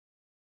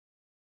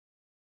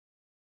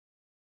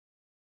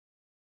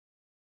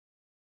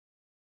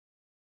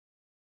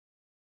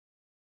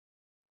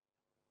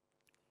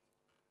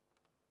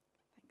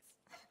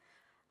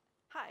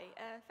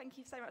Hi, thank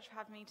you so much for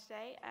having me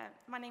today.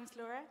 My name's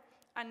Laura.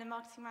 I'm the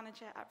marketing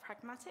manager at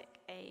Pragmatic,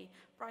 a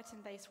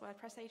Brighton-based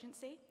WordPress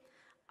agency.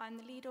 I'm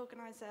the lead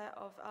organizer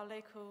of our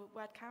local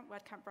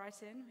WordCamp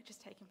Brighton, which is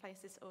taking place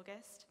this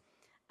August.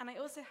 And I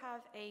also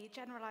have a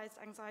generalized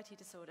anxiety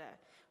disorder,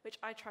 which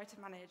I try to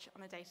manage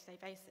on a day-to-day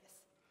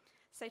basis.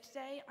 So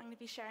today, I'm going to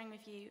be sharing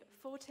with you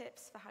 4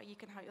 tips for how you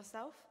can help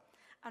yourself,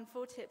 and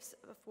 4 tips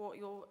of what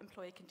your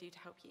employer can do to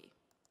help you.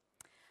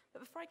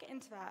 But before I get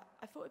into that,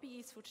 I thought it would be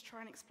useful to try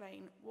and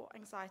explain what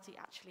anxiety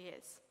actually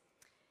is.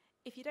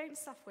 If you don't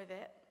suffer with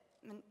it,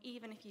 and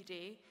even if you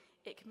do,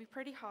 it can be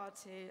pretty hard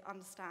to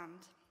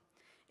understand.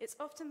 It's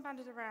often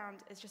banded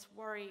around as just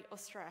worry or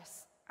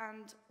stress,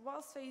 and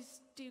whilst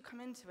those do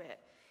come into it,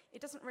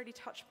 it doesn't really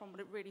touch upon what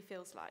it really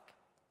feels like.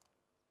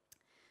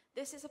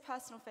 This is a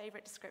personal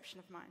favourite description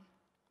of mine.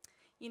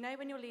 You know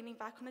when you're leaning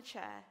back on a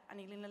chair and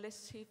you lean a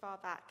little too far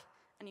back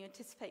and you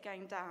anticipate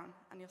going down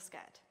and you're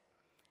scared?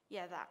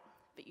 Yeah, that.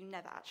 But you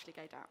never actually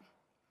go down.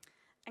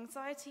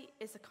 Anxiety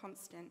is a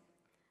constant,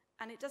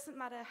 and it doesn't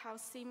matter how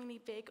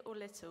seemingly big or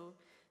little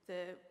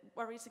the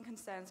worries and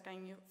concerns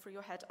going through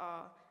your head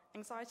are,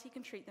 anxiety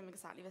can treat them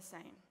exactly the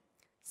same.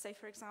 So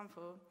for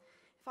example,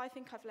 if I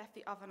think I've left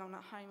the oven on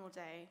at home all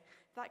day,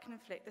 that can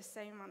inflict the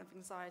same amount of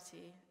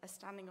anxiety as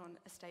standing on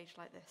a stage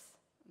like this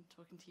and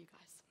talking to you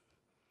guys.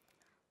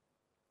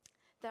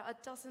 There are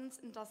dozens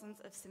and dozens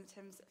of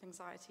symptoms of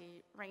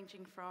anxiety,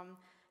 ranging from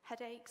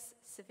headaches,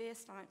 severe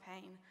stomach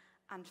pain,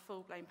 and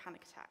full-blown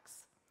panic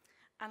attacks.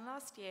 And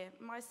last year,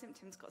 my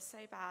symptoms got so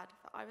bad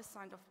that I was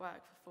signed off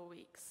work for 4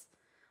 weeks.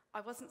 I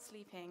wasn't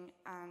sleeping,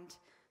 and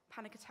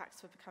panic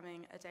attacks were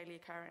becoming a daily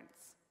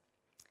occurrence.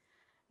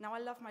 Now, I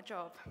love my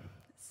job,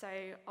 so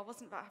I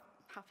wasn't that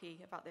happy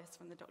about this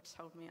when the doctor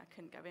told me I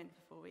couldn't go in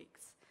for 4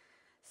 weeks.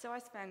 So I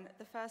spent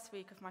the first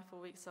week of my 4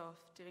 weeks off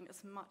doing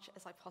as much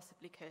as I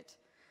possibly could.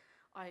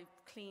 I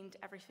cleaned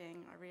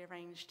everything, I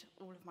rearranged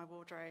all of my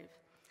wardrobe,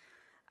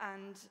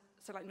 and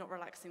so not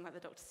relaxing like the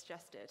doctor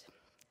suggested.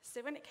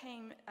 So when it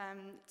came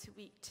to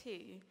week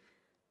 2,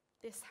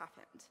 this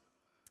happened.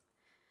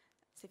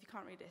 So if you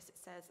can't read this, it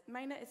says,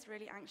 Mona is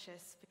really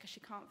anxious because she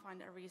can't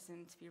find a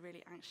reason to be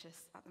really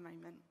anxious at the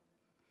moment.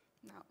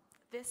 Now,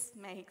 this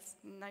makes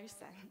no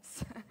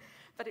sense,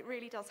 but it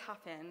really does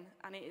happen,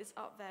 and it is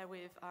up there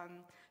with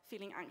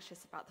feeling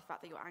anxious about the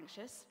fact that you're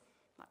anxious.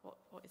 Like,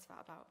 what is that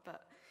about?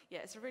 But yeah,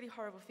 it's a really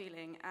horrible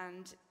feeling,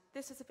 and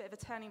this was a bit of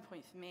a turning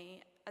point for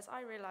me, as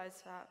I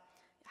realised that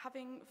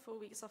having 4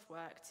 weeks off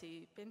work to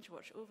binge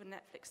watch all the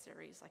Netflix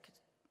series I could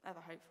ever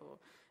hope for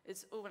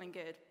is all well and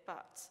good,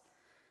 but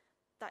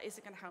that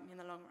isn't going to help me in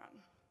the long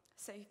run.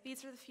 So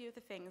these are a few of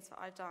the things that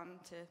I've done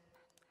to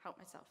help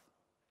myself.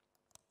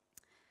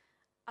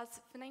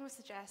 As the name would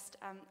suggest,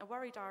 a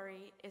worry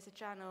diary is a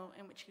journal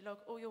in which you log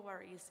all your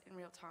worries in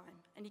real time,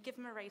 and you give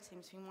them a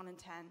rating between 1 and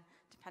 10,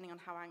 depending on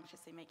how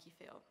anxious they make you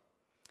feel.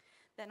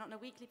 Then on a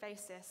weekly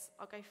basis,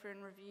 I'll go through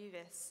and review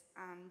this,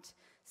 and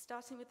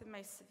starting with the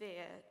most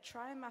severe,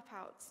 try and map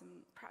out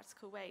some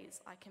practical ways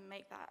I can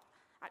make that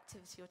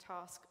activity or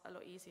task a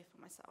lot easier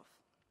for myself.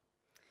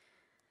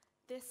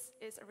 This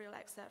is a real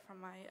excerpt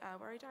from my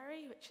worry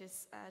diary, which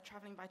is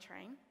travelling by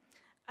train.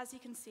 As you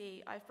can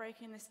see, I've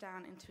broken this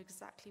down into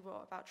exactly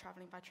what about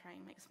travelling by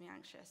train makes me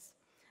anxious.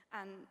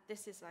 And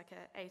this is like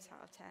an 8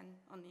 out of 10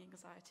 on the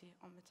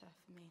anxiety-ometer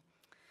for me.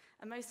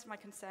 And most of my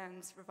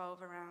concerns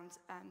revolve around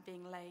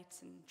being late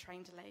and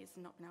train delays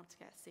and not being able to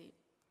get a seat.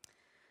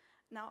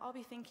 Now, I'll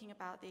be thinking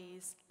about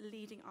these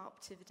leading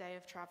up to the day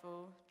of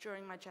travel,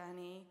 during my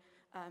journey,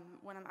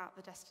 when I'm at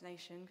the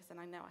destination, because then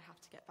I know I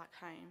have to get back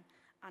home,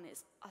 and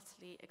it's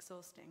utterly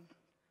exhausting.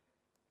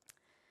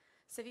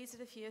 So these are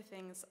the few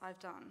things I've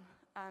done.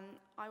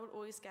 I will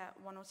always get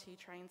 1 or 2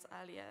 trains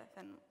earlier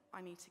than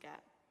I need to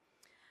get,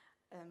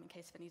 in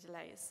case of any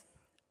delays.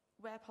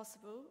 Where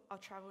possible, I'll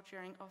travel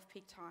during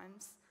off-peak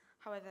times.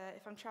 However,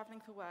 if I'm travelling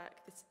for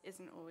work, this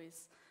isn't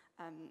always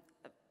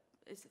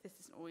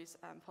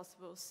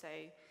possible, so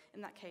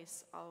in that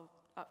case, I'll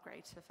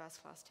upgrade to a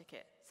first-class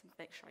ticket to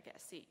make sure I get a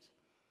seat.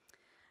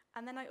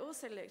 And then I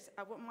also looked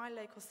at what my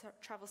local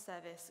travel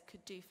service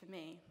could do for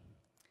me.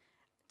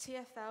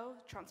 TfL,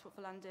 Transport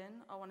for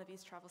London, are one of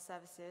these travel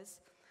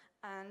services,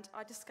 and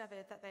I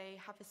discovered that they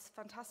have this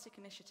fantastic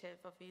initiative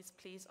of these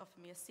Please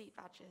Offer Me a Seat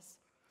badges.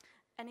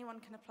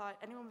 Anyone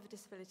with a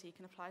disability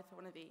can apply for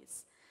one of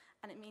these,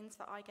 and it means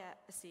that I get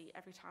a seat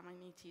every time I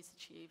need to use the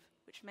tube,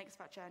 which makes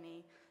that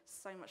journey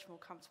so much more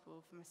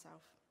comfortable for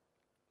myself.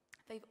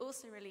 They've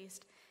also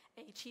released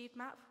a tube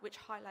map which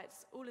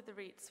highlights all of the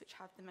routes which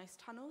have the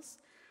most tunnels,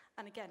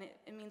 and again,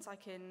 it means I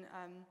can,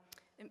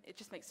 it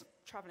just makes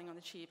travelling on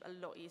the tube a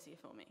lot easier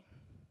for me.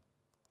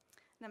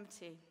 Number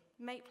 2,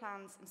 make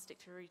plans and stick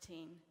to a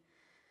routine.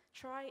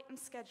 Try and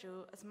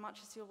schedule as much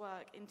of your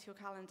work into your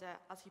calendar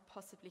as you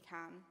possibly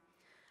can.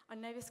 I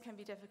know this can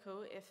be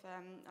difficult if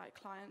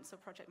clients or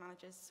project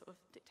managers sort of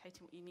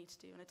dictating what you need to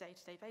do on a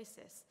day-to-day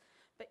basis,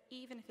 but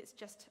even if it's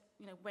just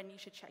when you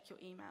should check your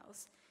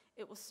emails,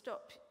 it will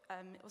stop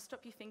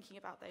you thinking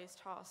about those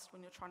tasks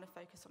when you're trying to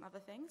focus on other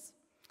things.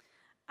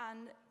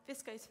 And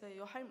this goes for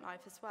your home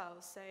life as well.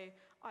 So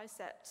I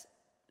set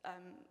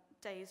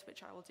days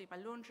which I will do my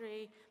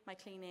laundry, my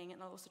cleaning,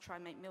 and I'll also try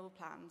and make meal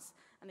plans.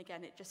 And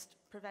again, it just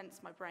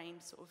prevents my brain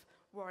sort of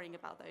worrying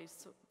about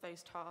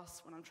those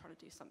tasks when I'm trying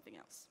to do something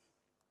else.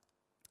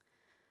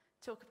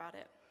 Talk about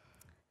it.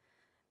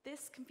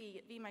 This can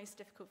be the most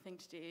difficult thing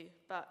to do,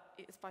 but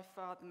it is by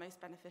far the most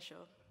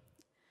beneficial.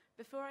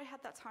 Before I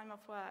had that time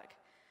off work,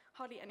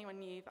 hardly anyone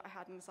knew that I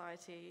had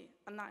anxiety,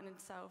 and that in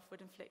itself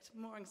would inflict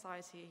more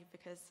anxiety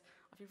because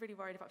I'd be really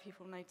worried about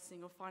people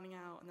noticing or finding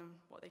out and then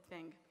what they'd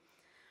think.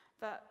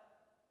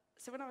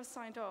 So when I was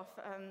signed off,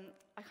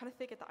 I kind of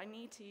figured that I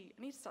need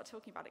to start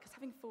talking about it, because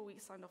having 4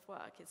 weeks signed off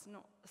work is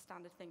not a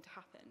standard thing to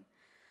happen.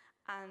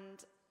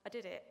 And I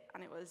did it,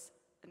 and it was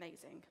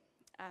amazing.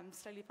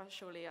 Slowly but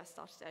surely, I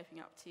started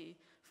opening up to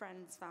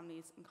friends,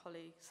 families, and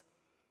colleagues.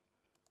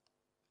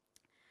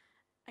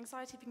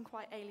 Anxiety can be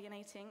quite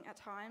alienating at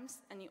times,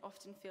 and you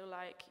often feel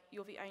like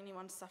you're the only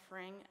one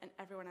suffering and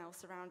everyone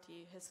else around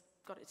you has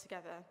got it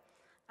together,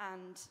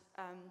 and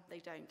they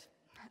don't.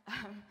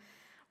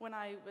 When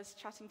I was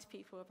chatting to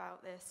people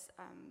about this,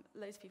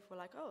 loads of people were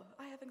like, oh,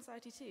 I have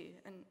anxiety too,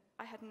 and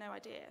I had no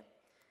idea.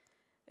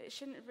 It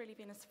shouldn't have really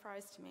been a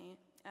surprise to me.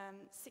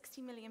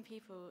 60 million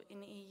people in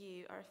the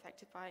EU are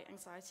affected by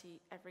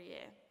anxiety every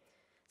year.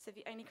 So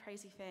the only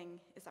crazy thing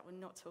is that we're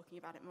not talking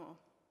about it more.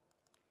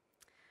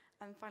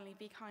 And finally,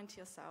 be kind to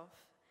yourself.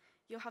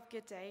 You'll have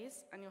good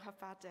days and you'll have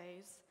bad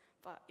days,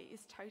 but it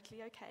is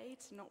totally okay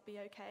to not be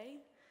okay.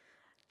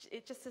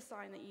 It's just a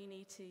sign that you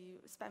need to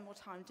spend more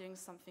time doing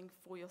something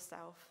for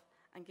yourself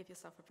and give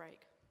yourself a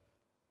break.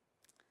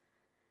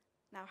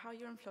 Now, how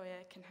your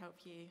employer can help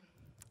you.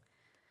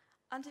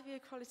 Under the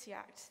Equality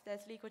Act,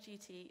 there's legal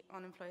duty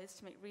on employers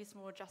to make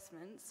reasonable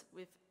adjustments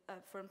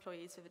for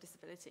employees with a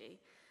disability.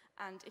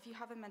 And if you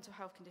have a mental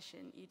health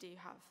condition, you do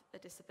have a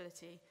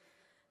disability.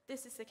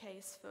 This is the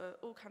case for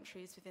all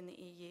countries within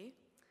the EU.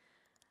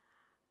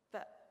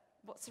 But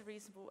what's a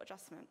reasonable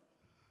adjustment?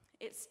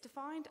 It's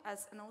defined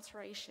as an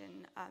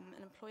alteration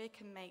an employer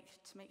can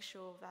make to make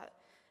sure that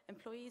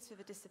employees with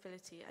a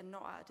disability are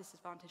not at a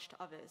disadvantage to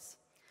others.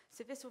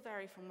 So this will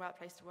vary from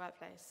workplace to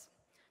workplace.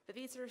 But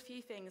these are a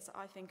few things that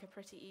I think are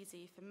pretty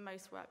easy for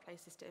most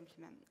workplaces to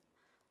implement.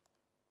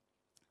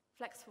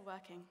 Flexible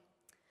working.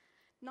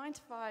 9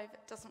 to 5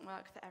 doesn't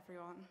work for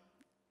everyone.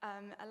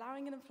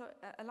 Allowing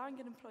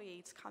an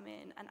employee to come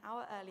in an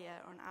hour earlier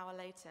or an hour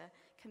later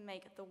can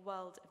make the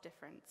world of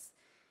difference.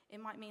 It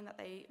might mean that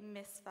they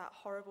miss that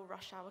horrible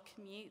rush hour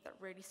commute that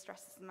really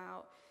stresses them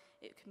out.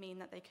 It could mean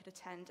that they could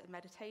attend a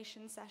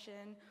meditation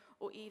session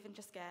or even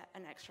just get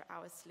an extra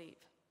hour's sleep.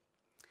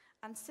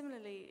 And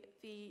similarly,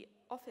 the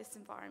office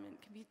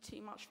environment can be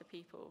too much for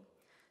people.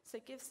 So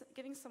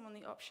giving someone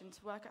the option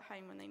to work at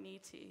home when they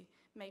need to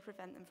may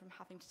prevent them from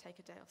having to take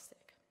a day off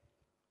sick.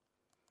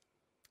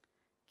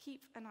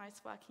 Keep a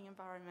nice working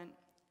environment.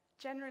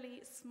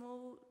 Generally,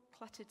 small,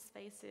 cluttered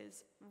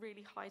spaces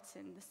really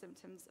heighten the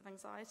symptoms of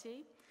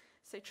anxiety.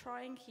 So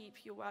try and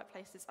keep your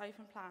workplace as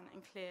open plan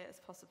and clear as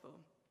possible.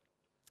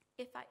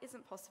 If that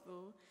isn't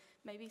possible,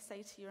 maybe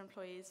say to your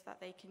employees that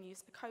they can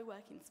use a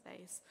co-working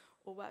space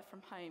or work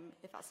from home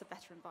if that's a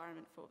better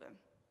environment for them.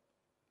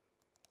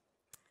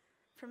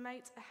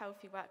 Promote a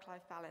healthy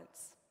work-life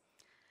balance.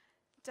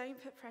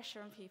 Don't put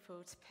pressure on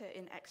people to put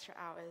in extra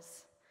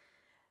hours.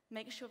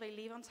 Make sure they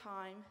leave on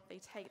time, they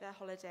take their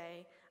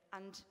holiday,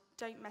 and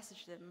don't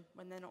message them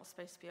when they're not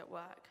supposed to be at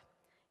work.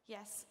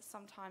 Yes,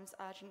 sometimes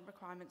urgent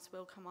requirements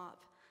will come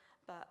up,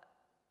 but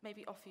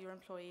maybe offer your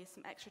employees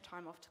some extra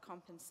time off to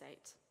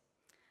compensate.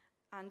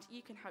 And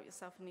you can help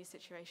yourself in these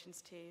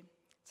situations too.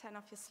 Turn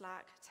off your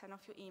Slack, turn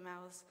off your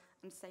emails,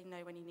 and say no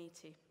when you need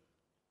to.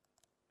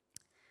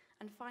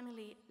 And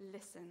finally,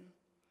 listen.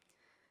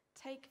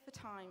 Take the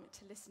time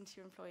to listen to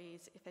your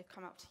employees if they've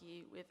come up to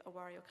you with a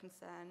worry or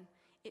concern.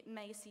 It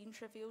may seem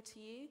trivial to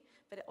you,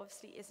 but it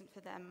obviously isn't for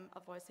them,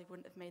 otherwise they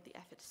wouldn't have made the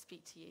effort to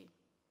speak to you.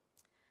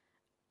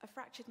 A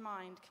fractured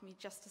mind can be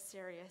just as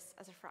serious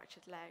as a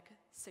fractured leg,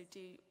 so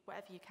do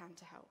whatever you can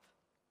to help.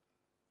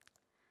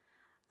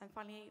 And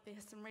finally,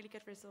 there's some really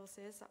good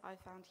resources that I've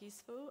found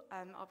useful.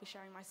 I'll be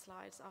sharing my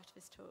slides after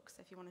this talk, so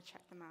if you want to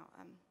check them out,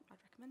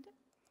 I'd recommend it.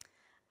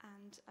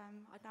 And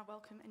I'd now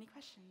welcome any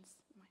questions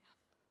you might have.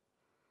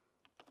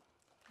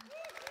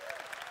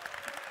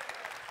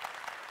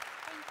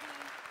 Thank you.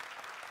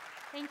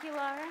 Thank you,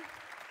 Laura.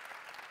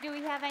 Do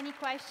we have any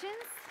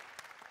questions?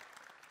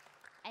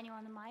 Anyone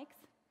on the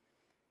mics?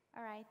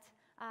 All right.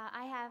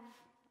 I have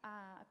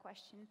a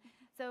question.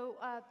 So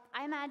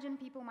I imagine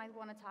people might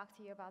want to talk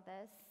to you about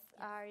this.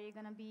 Yes. Are you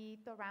going to be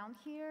around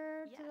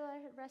here to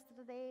the rest of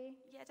the day?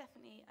 Yeah,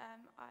 definitely.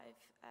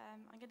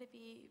 I'm going to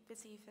be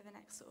busy for the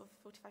next sort of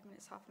 45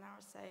 minutes, half an hour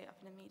or so up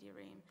in the media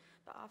room.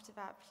 But after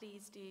that,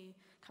 please do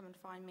come and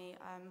find me.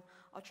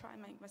 I'll try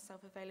and make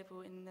myself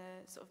available in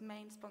the sort of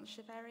main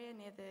sponsorship area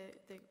near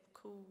the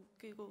cool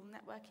Google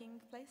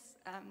networking place.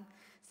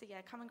 So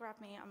yeah, come and grab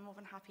me. I'm more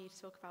than happy to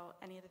talk about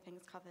any of the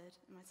things covered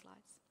in my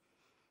slides.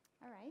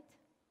 All right.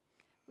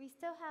 We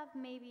still have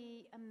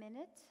maybe a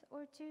minute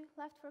or two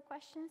left for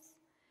questions.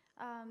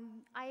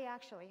 I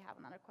actually have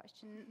another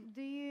question.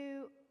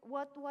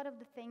 What of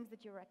the things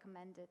that you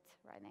recommended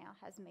right now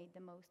has made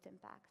the most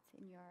impact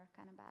in your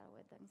kind of battle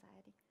with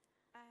anxiety?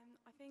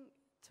 I think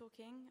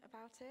talking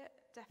about it,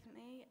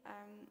 definitely.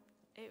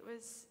 It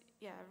was,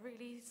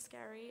 really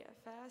scary at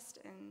first,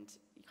 and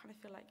you kind of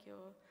feel like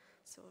you're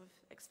sort of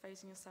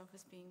exposing yourself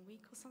as being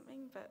weak or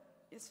something, but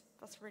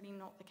that's really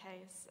not the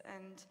case.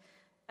 And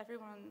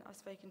everyone I've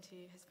spoken to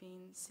has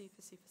been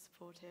super, super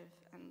supportive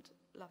and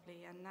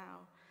lovely, and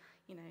now,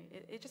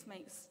 it just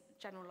makes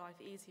general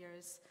life easier,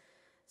 as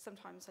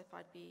sometimes if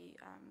I'd be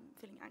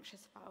feeling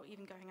anxious about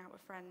even going out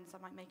with friends,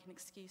 I might make an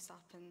excuse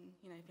up and,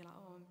 be like,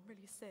 oh, I'm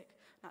really sick.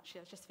 And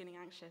actually, I was just feeling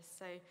anxious.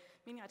 So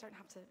meaning I don't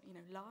have to,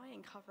 lie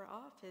and cover it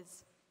up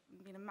is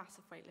been a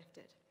massive weight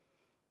lifted.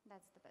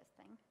 That's the best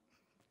thing.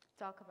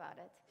 Talk about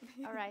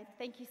it. All right.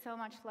 Thank you so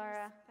much,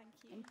 Laura.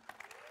 Thank you.